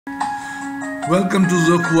Welcome to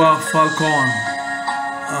Zokhuwa, Falkawn,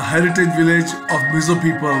 a heritage village of Mizo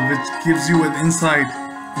people which gives you an insight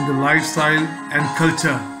into lifestyle and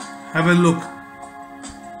culture. Have a look.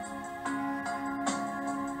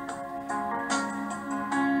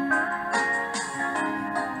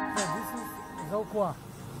 This is Zokhuwa,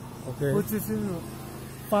 Okay. which is in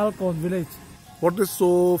Falkawn village. What is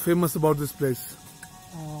so famous about this place?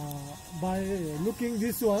 By looking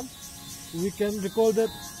this one, we can recall that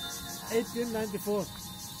 1894,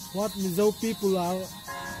 what Mizo people are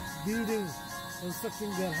building, constructing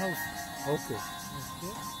their house. Okay.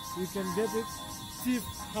 Okay, we can get it chief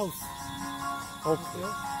house. Okay.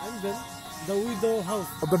 And then the widow house.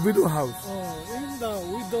 The widow house. In the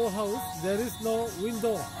widow house, there is no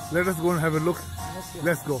window. Let us go and have a look. Okay.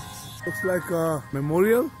 Let's go. Looks like a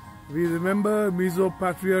memorial. We remember Mizo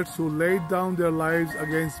patriots who laid down their lives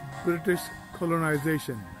against British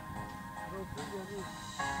colonization.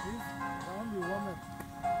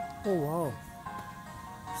 Oh wow.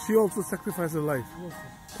 She also sacrificed her life. Yes,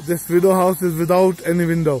 This widow house is without any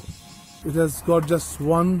window. It has got just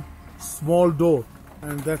one small door,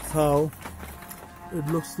 and that's how it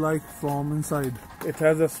looks like from inside. It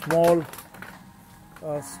has a small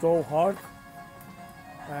stove hearth,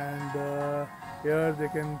 and here they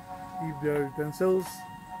can keep their utensils.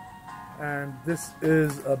 And this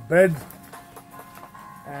is a bed,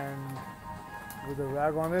 and with a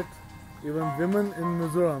rag on it. Even women in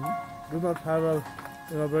Mizoram do not have a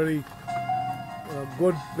very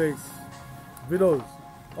good place. Widows,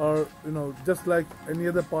 or just like any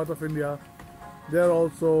other part of India, they are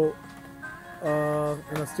also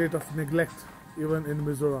in a state of neglect, even in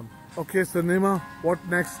Mizoram. Okay, so Hnema, what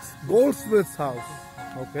next? Goldsmith's house.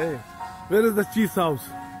 Okay, where is the chief's house?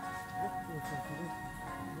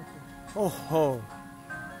 Oh,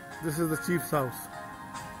 this is the chief's house.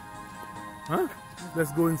 Huh?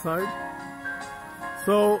 Let's go inside.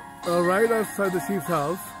 So, right outside the chief's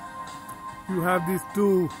house, you have these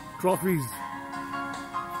two trophies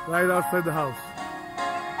right outside the house.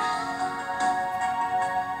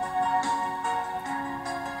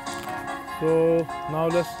 So, now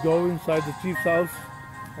let's go inside the chief's house.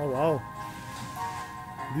 Oh wow.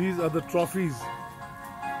 These are the trophies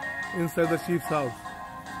inside the chief's house,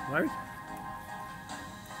 right?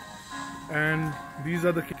 And these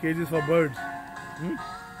are the cages for birds.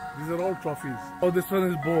 These are all trophies. Oh, this one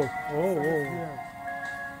is boar. Oh.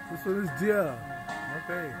 This one is deer.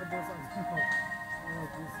 Okay.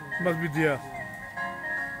 Must be deer.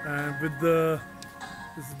 And with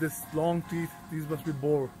this long teeth, these must be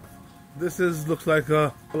boar. This looks like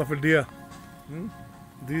a deer.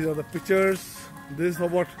 These are the pitchers. This is for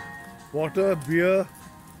what? Water, beer.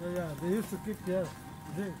 Yeah, they used to keep their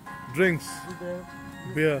Drinks.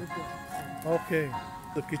 Beer. Liquor. Okay.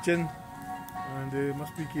 The kitchen. And they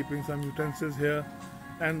must be keeping some utensils here.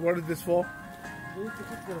 And what is this for? They used to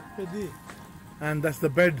keep their paddy. And that's the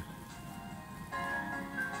bed.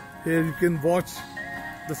 Here you can watch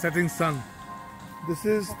the setting sun. This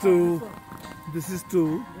is to They used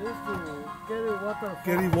to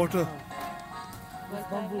carry water. Like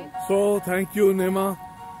bamboo. So thank you, Hnema.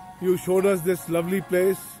 You showed us this lovely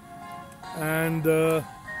place, and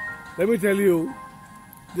let me tell you,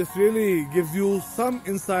 this really gives you some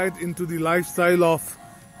insight into the lifestyle of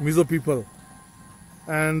Mizo people.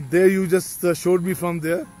 And there you just showed me from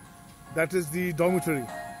there. That is the dormitory,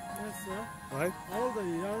 Yes, sir. right? All the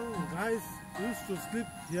young guys used to sleep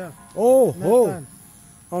here. Oh,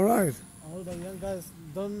 all right. All the young guys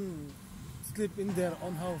don't sleep in their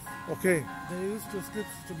own house. Okay, They used to sleep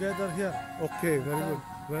together here. okay, very good,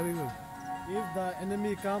 very good. If the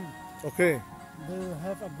enemy come, Okay, they will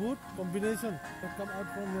have a good combination. They come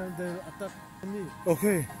out from here, they will attack enemy.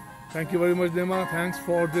 okay. Thank you very much, Hnema. Thanks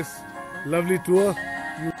for this lovely tour.